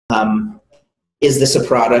Is this a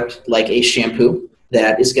product like a shampoo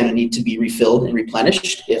that is going to need to be refilled and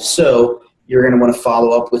replenished? If so, you're going to want to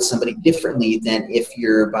follow up with somebody differently than if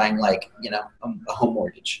you're buying like, a home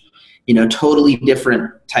mortgage. Totally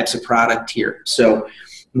different types of product here. So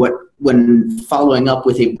when following up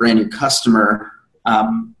with a brand new customer,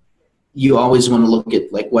 you always want to look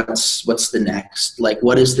at like what's the next, like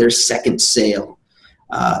what is their second sale,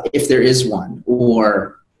 if there is one,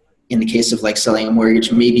 or in the case of like selling a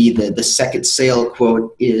mortgage, maybe the second sale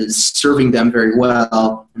quote is serving them very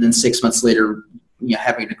well, and then 6 months later,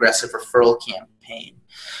 having an aggressive referral campaign.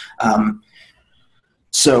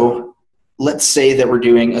 So let's say that we're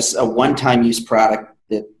doing a one-time use product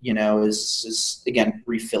that is again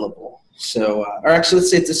refillable. So, or actually,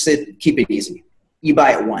 let's say keep it easy. You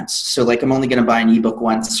buy it once. So like I'm only going to buy an ebook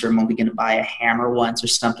once, or I'm only going to buy a hammer once, or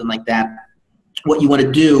something like that. What you want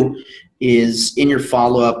to do is in your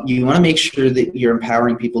follow-up, you want to make sure that you're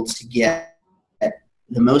empowering people to get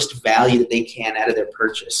the most value that they can out of their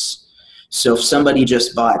purchase. So if somebody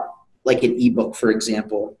just bought like an ebook, for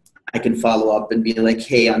example, I can follow up and be like,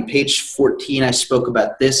 hey, on page 14, I spoke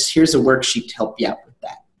about this. Here's a worksheet to help you out with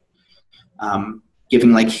that.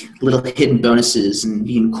 Giving like little hidden bonuses and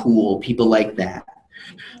being cool, people like that.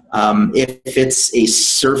 If it's a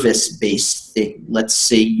service-based thing, let's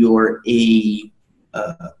say you're you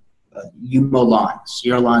mow lawns,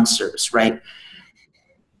 you're a lawn service, right?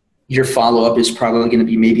 Your follow-up is probably going to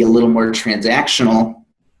be maybe a little more transactional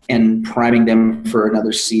and priming them for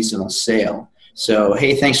another seasonal sale. So,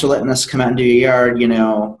 hey, thanks for letting us come out and do your yard.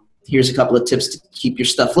 Here's a couple of tips to keep your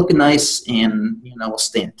stuff looking nice, and we'll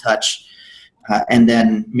stay in touch. And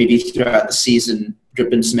then maybe throughout the season,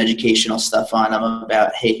 dripping some educational stuff on them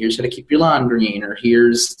about, hey, here's how to keep your lawn green, or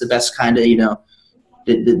here's the best kind of,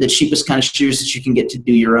 the cheapest kind of shears that you can get to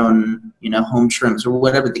do your own, home trims, or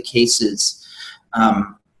whatever the case is.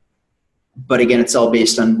 But again, it's all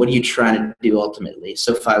based on what are you trying to do ultimately.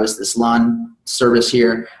 So if I was this lawn service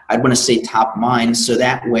here, I'd want to say top of mind. So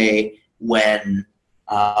that way, when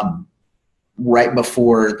right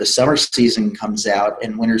before the summer season comes out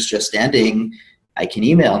and winter's just ending, I can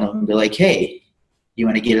email them and be like, hey, you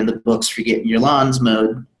want to get in the books for getting your lawns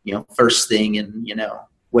mowed, first thing in,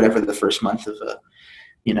 whatever the first month of,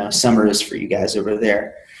 summer is for you guys over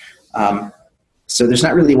there. So there's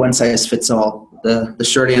not really one size fits all. The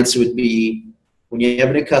short answer would be when you have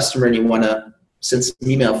a new customer and you want to send some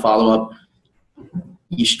email follow-up,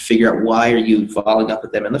 you should figure out why are you following up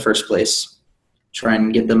with them in the first place. Try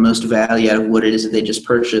and get the most value out of what it is that they just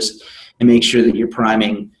purchased, and make sure that you're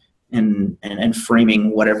priming and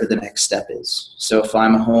framing whatever the next step is. So if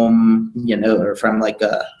I'm a home, or if I'm like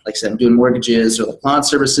I said, I'm doing mortgages or like lawn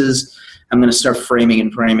services, I'm going to start framing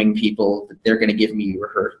and priming people that they're going to give me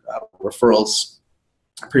referrals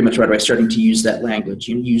pretty much right away, starting to use that language.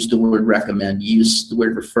 You use the word recommend, use the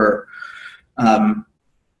word refer.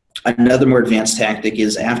 Another more advanced tactic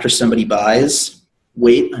is after somebody buys,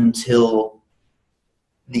 wait until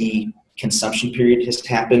the consumption period has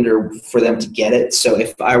happened or for them to get it. So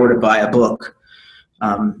if I were to buy a book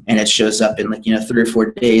and it shows up in 3 or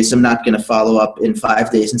 4 days, I'm not going to follow up in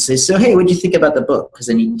 5 days and say, so hey, what do you think about the book? Because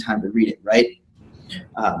I need time to read it, right?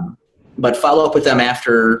 But follow up with them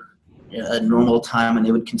after a normal time when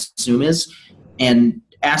they would consume is, and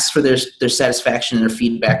ask for their satisfaction and their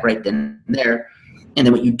feedback right then and there. And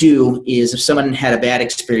then what you do is if someone had a bad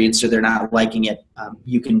experience or they're not liking it,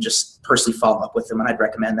 you can just personally follow up with them, and I'd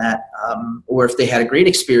recommend that. Or if they had a great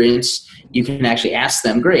experience, you can actually ask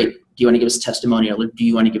them, great, do you want to give us a testimonial, or do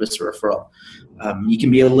you want to give us a referral? You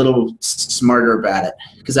can be a little smarter about it,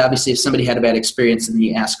 because obviously if somebody had a bad experience and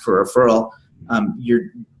you ask for a referral,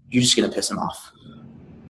 you're just going to piss them off.